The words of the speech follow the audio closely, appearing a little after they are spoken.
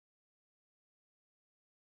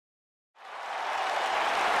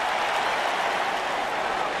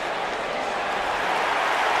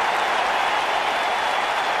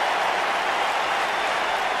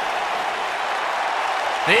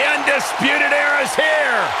The Undisputed Era is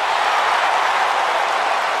here.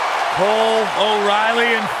 Cole,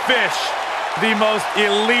 O'Reilly, and Fish, the most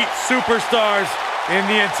elite superstars in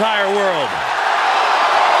the entire world.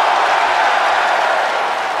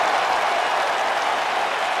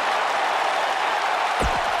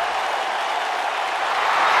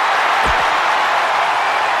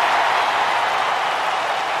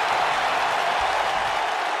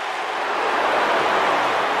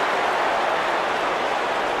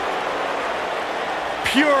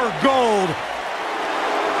 Pure gold.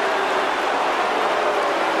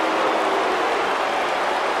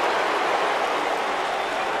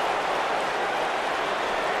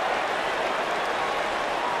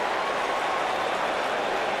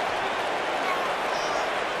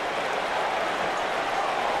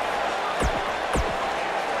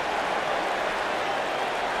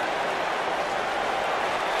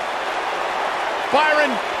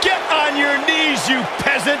 Byron, get on your knees, you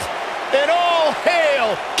peasant, and all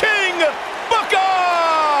hail King Booker!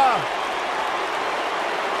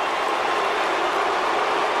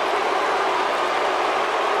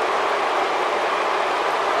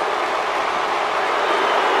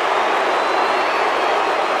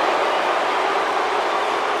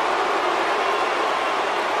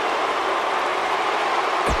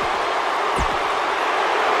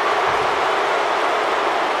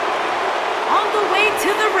 To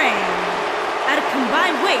the ring, at a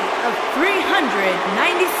combined weight of 397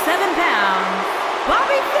 pounds,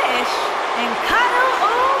 Bobby Fish and Kyle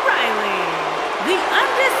O'Reilly, the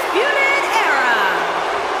Undisputed Era.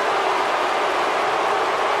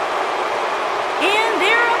 And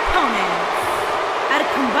their opponents, at a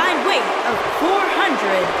combined weight of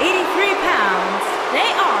 483 pounds, they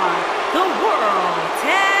are the World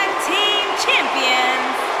Tag Team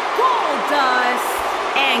Champions, Goldust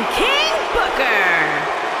and King Booker.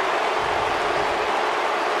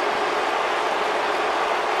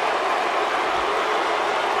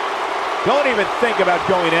 Don't even think about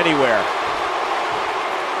going anywhere.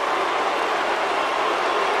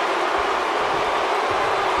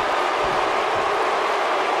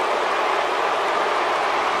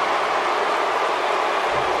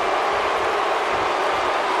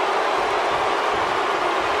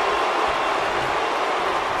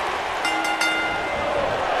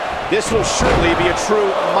 This will surely be a true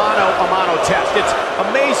mano-a-mano test. It's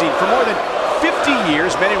amazing. For more than 50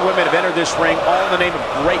 years, men and women have entered this ring all in the name of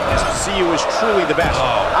greatness to see who is truly the best.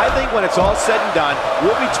 I think when it's all said and done,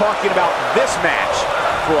 we'll be talking about this match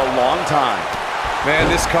for a long time. Man,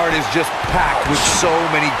 this card is just packed with so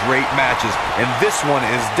many great matches, and this one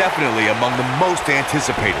is definitely among the most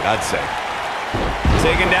anticipated, I'd say.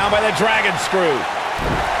 Taken down by the Dragon Screw.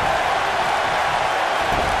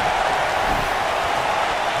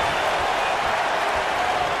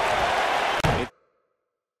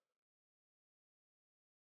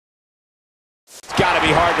 Got to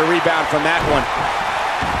be hard to rebound from that one.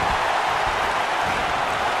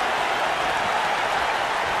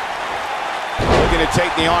 Looking to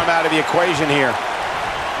take the arm out of the equation here.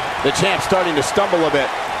 The champ starting to stumble a bit.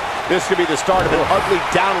 This could be the start of an ugly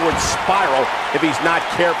downward spiral if he's not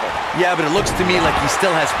careful. Yeah, but it looks to me like he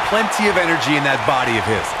still has plenty of energy in that body of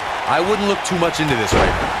his. I wouldn't look too much into this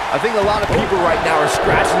right now. I think a lot of people right now are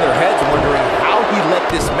scratching their heads wondering how he let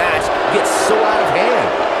this match get so out of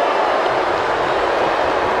hand.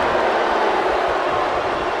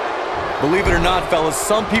 Believe it or not, fellas,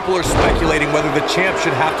 some people are speculating whether the champ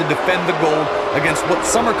should have to defend the gold against what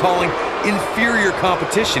some are calling inferior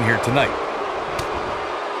competition here tonight.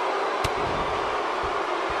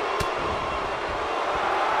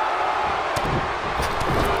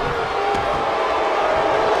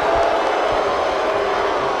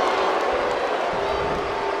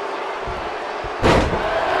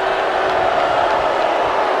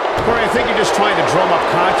 Corey, I think you're just trying to drum up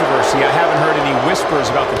controversy. I haven't heard any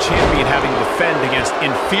whispers about the champion having to defend against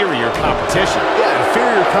inferior competition. Yeah,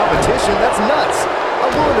 inferior competition? That's nuts.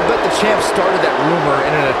 I'm willing to bet the champ started that rumor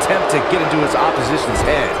in an attempt to get into his opposition's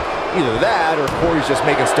head. Either that or Corey's just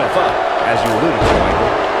making stuff up, as you alluded to,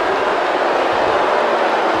 Michael.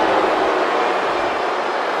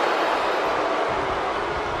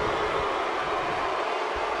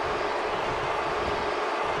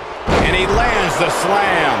 And he lands the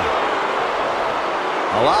slam.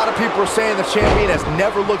 A lot of people are saying the champion has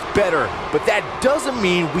never looked better, but that doesn't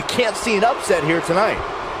mean we can't see an upset here tonight.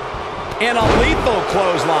 And a lethal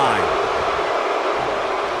clothesline.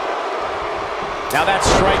 Now that's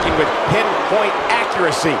striking with pinpoint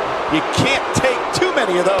accuracy. You can't take too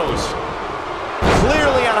many of those.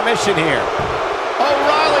 Clearly on a mission here.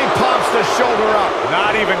 O'Reilly pumps the shoulder up.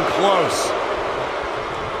 Not even close.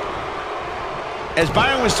 As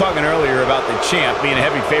Byron was talking earlier about the champ being a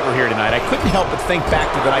heavy favorite here tonight, I couldn't help but think back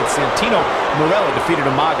to the night Santino Marella defeated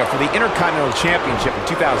Umaga for the Intercontinental Championship in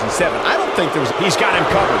 2007. I don't think there was... He's got him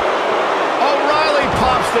covered. O'Reilly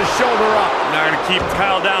pops the shoulder up. Not going to keep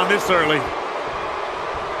Kyle down this early.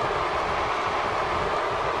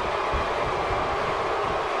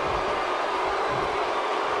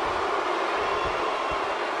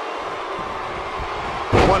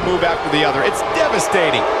 One move after the other. It's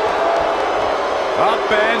devastating.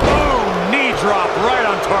 Up and boom! Knee drop right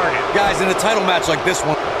on target. Guys, in a title match like this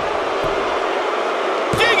one,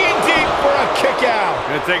 Digging deep for a kick out.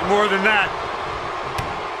 Gonna take more than that.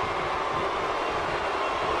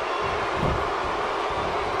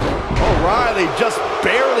 O'Reilly just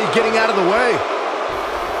barely getting out of the way.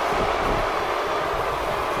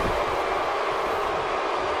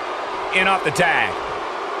 In off the tag.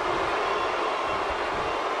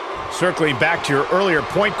 Circling back to your earlier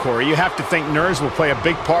point, Corey, you have to think nerves will play a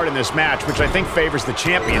big part in this match, which I think favors the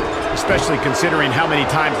champion, especially considering how many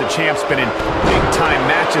times the champ's been in big-time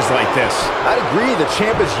matches like this. I'd agree, the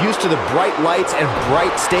champ is used to the bright lights and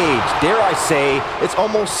bright stage. Dare I say, it's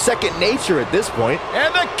almost second nature at this point.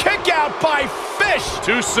 And the kick out by Fish!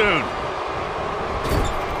 Too soon.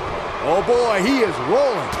 Oh boy, he is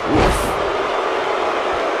rolling. Oof.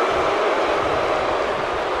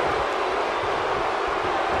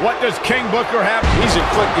 What does King Booker have? He's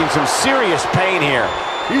inflicting some serious pain here.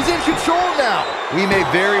 He's in control now. we may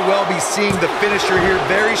very well be seeing the finisher here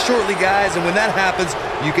very shortly, guys, and when that happens,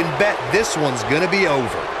 you can bet this one's gonna be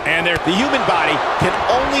over. And the human body can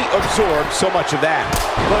only absorb so much of that.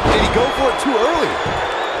 But did he go for it too early?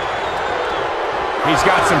 He's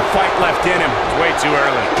got some fight left in him. It's way too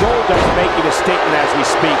early. Goldust making a statement as we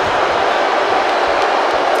speak.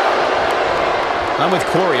 I'm with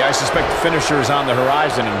Corey. I suspect the finisher is on the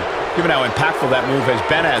horizon, and given how impactful that move has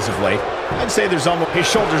been as of late, I'd say there's almost... His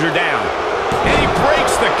shoulders are down. And he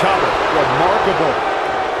breaks the cover. Remarkable.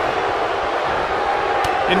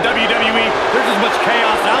 In WWE, there's as much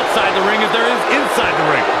chaos outside the ring as there is inside the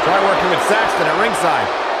ring. Try working with Saxton at ringside.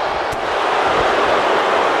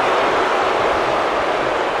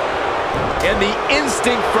 And the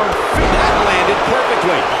instinct from that landed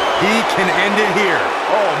perfectly. He can end it here.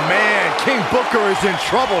 Oh, man, King Booker is in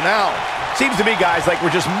trouble now. Seems to me, guys, like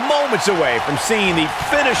we're just moments away from seeing the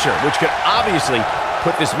finisher, which could obviously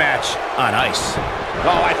put this match on ice.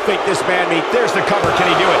 Oh, I think this man there's the cover. Can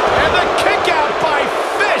he do it? And the kick out by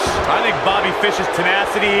Fish. I think Bobby Fish's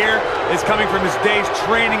tenacity here is coming from his days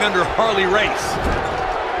training under Harley Race.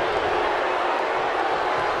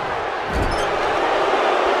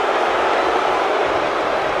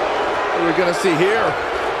 What are we gonna see here?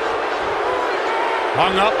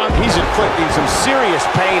 Hung up on... He's inflicting some serious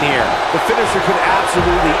pain here. The finisher could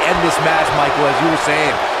absolutely end this match, Michael, as you were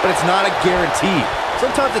saying, but it's not a guarantee.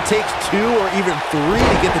 Sometimes it takes 2 or even 3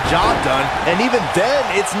 to get the job done, and even then,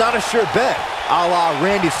 it's not a sure bet. A la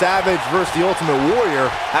Randy Savage versus the Ultimate Warrior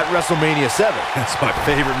at WrestleMania 7. That's my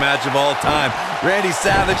favorite match of all time. Randy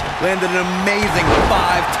Savage landed an amazing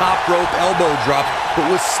 5 top rope elbow drop, but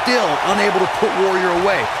was still unable to put Warrior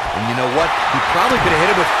away. And you know what? He probably could have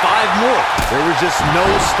hit him with 5 more. There was just no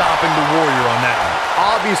stopping the Warrior on that one.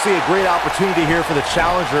 Obviously a great opportunity here for the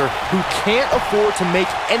challenger, who can't afford to make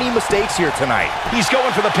any mistakes here tonight. He's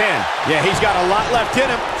going for the pin. Yeah, he's got a lot left in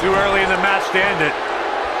him. Too early in the match to end it.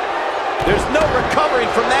 There's no recovering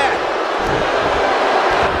from that.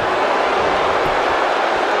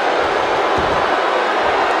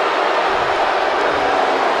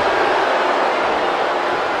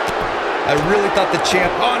 I really thought the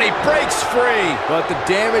champ... Oh, and he breaks free. But the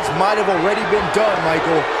damage might have already been done,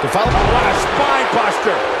 Michael. To follow... What a spine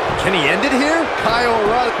buster. Can he end it here? Kyle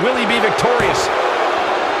O'Reilly. Will he be victorious?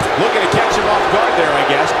 Looking to catch him off guard there, I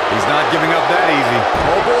guess. He's not giving up that easy.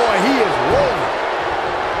 Oh, boy, he is rolling.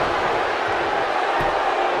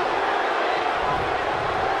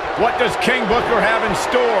 What does King Booker have in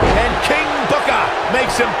store? And King Booker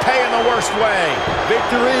makes him pay in the worst way.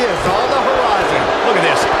 Victory is on the horizon. Look at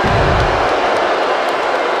this.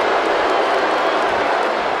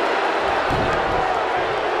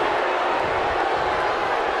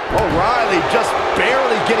 O'Reilly just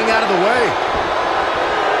barely getting out of the way.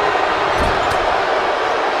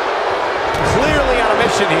 Clearly on a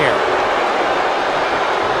mission here.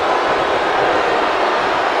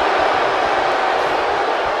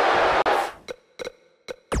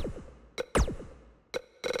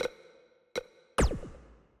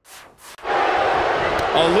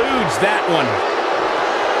 Eludes that one.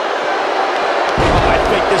 Oh, I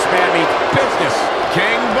think this man means business.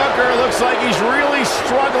 King Booker looks like he's really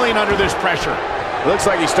struggling under this pressure. It looks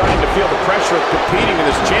like he's starting to feel the pressure of competing in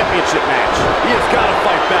this championship match. He has got to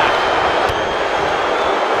fight back.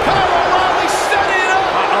 Kyle O'Reilly setting it up.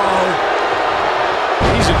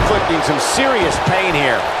 He's inflicting some serious pain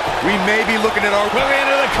here. We may be looking at our Moving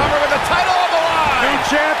into the cover with the title on the line. New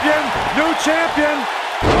champion! New champion!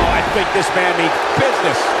 Oh, I think this man means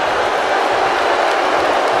business.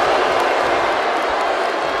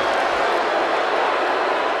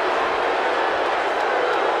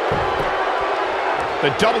 The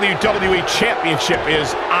WWE Championship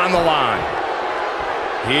is on the line.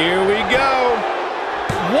 Here we go.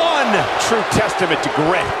 One. True testament to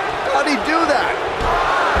grit. How'd he do that?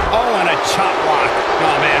 Oh, and a chop block.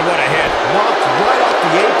 Oh, man, what a hit. Knocked right off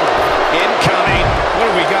the apron. Incoming. What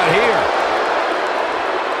do we got here?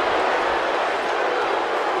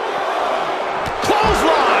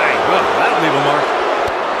 Clothesline. Well, that'll leave a mark.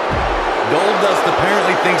 Goldust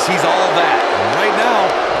apparently thinks he's all that. And right now,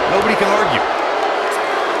 nobody can argue.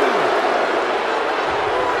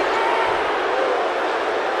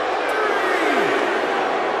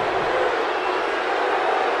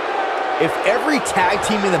 If every tag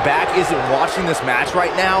team in the back isn't watching this match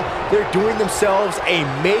right now, they're doing themselves a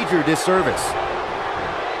major disservice.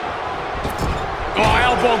 Oh,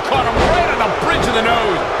 elbow caught him right on the bridge of the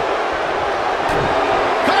nose.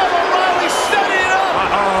 Kyle O'Reilly setting it up.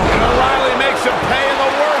 And O'Reilly makes him pay in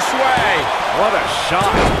the worst way. What a shot.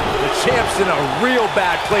 The champ's in a real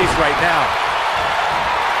bad place right now.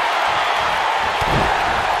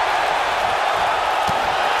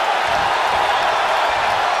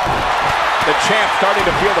 The champ starting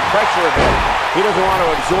to feel the pressure of it. He doesn't want to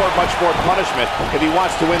absorb much more punishment if he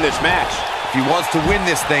wants to win this match. If he wants to win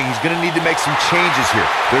this thing, he's going to need to make some changes here.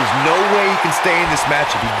 There's no way he can stay in this match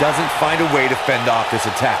if he doesn't find a way to fend off this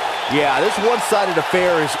attack. Yeah, this one-sided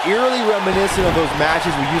affair is eerily reminiscent of those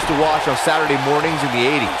matches we used to watch on Saturday mornings in the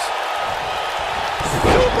 80s.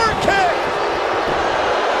 Super kick!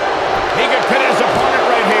 He could pin his opponent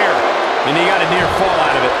right here. And he got a near fall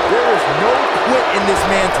out of it. There is no quit in this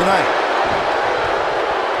man tonight.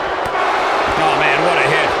 Oh, man, what a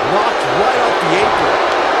hit. Knocked right off the apron.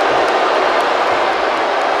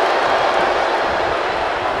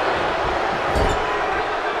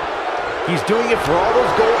 He's doing it for all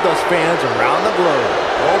those Goldust fans around the globe.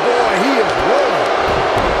 Oh, boy, he is rolling.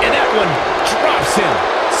 And that one drops him.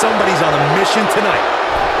 Somebody's on a mission tonight.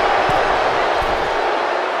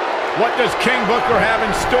 What does King Booker have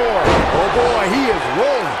in store? Oh, boy, he is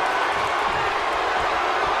rolling.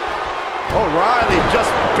 O'Reilly just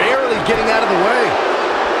barely getting out of the way.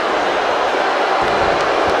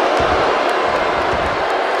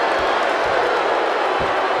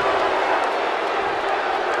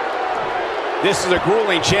 This is a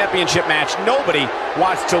grueling championship match. Nobody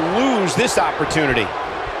wants to lose this opportunity.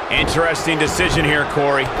 Interesting decision here,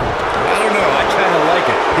 Corey. I don't know. I kind of like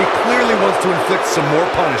it. He clearly wants to inflict some more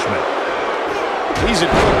punishment. He's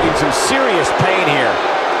inflicting some serious pain here.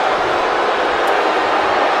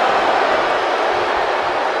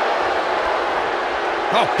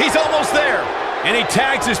 Oh, he's almost there. And he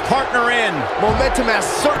tags his partner in. Momentum has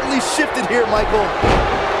certainly shifted here, Michael.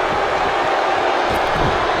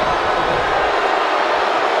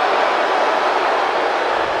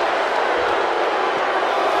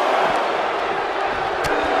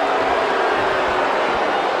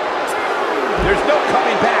 There's no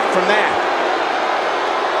coming back from that.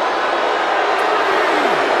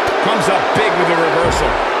 Comes up big with a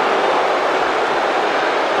reversal.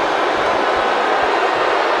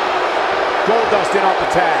 Goldust in off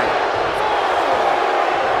the tag.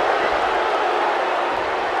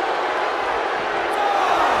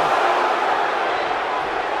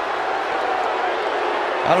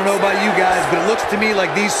 I don't know about you guys, but it looks to me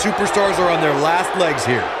like these superstars are on their last legs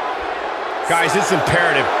here. Guys, it's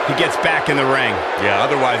imperative he gets back in the ring. Yeah,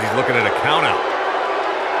 otherwise he's looking at a countout.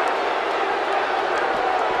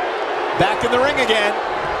 Back in the ring again.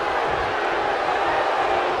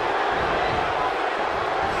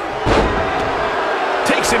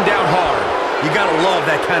 Takes him down hard. You gotta love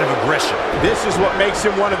that kind of aggression. This is what makes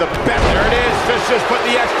him one of the best. There it is. Just put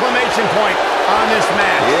the exclamation point on this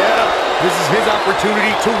match. Yeah, this is his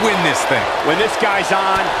opportunity to win this thing. When this guy's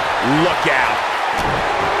on, look out.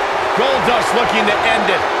 Goldust looking to end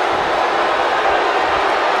it.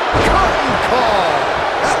 Curtain call.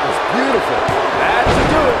 That was beautiful. That's to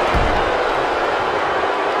do it.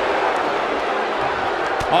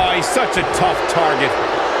 Oh, he's such a tough target.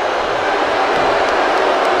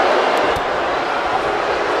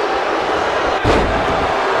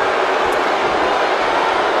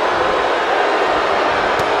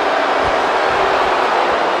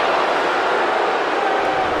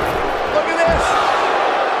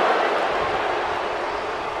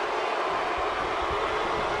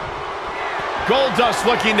 Goldust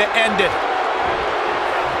looking to end it.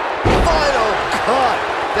 Final cut.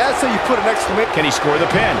 That's how you put an exclamation. Can he score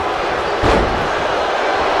the pin?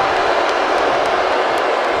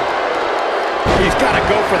 He's got to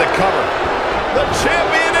go for the cover. The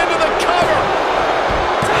champion into the cover.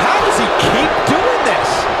 How does he keep doing this?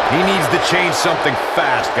 He needs to change something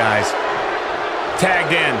fast, guys.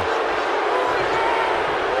 Tagged in.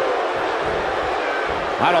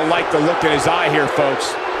 I don't like the look in his eye here,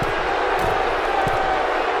 folks.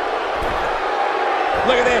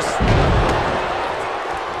 Look at this.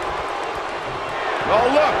 Oh,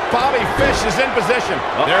 look, Bobby Fish is in position.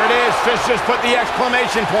 There it is. Fish just put the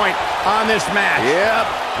exclamation point on this match. Yep.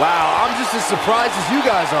 Wow, I'm just as surprised as you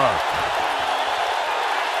guys are.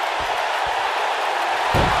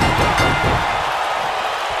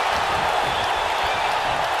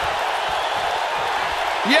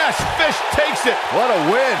 Yes, Fish takes it. What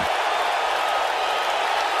a win.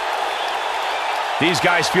 These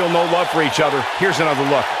guys feel no love for each other. Here's another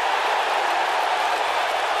look.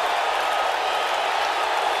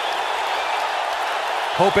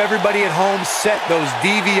 Hope everybody at home set those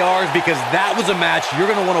DVRs because that was a match you're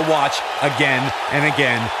going to want to watch again and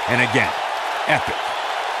again and again. Epic.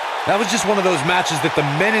 That was just one of those matches that the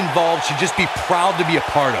men involved should just be proud to be a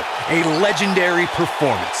part of. A legendary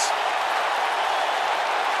performance.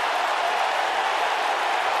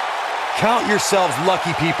 Count yourselves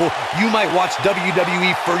lucky, people. You might watch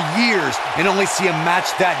WWE for years and only see a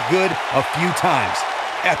match that good a few times.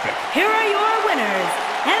 Epic. Here are your winners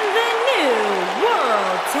and the new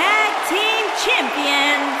World Tag Team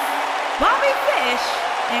Champions, Bobby Fish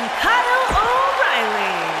and Kyle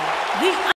O'Reilly. The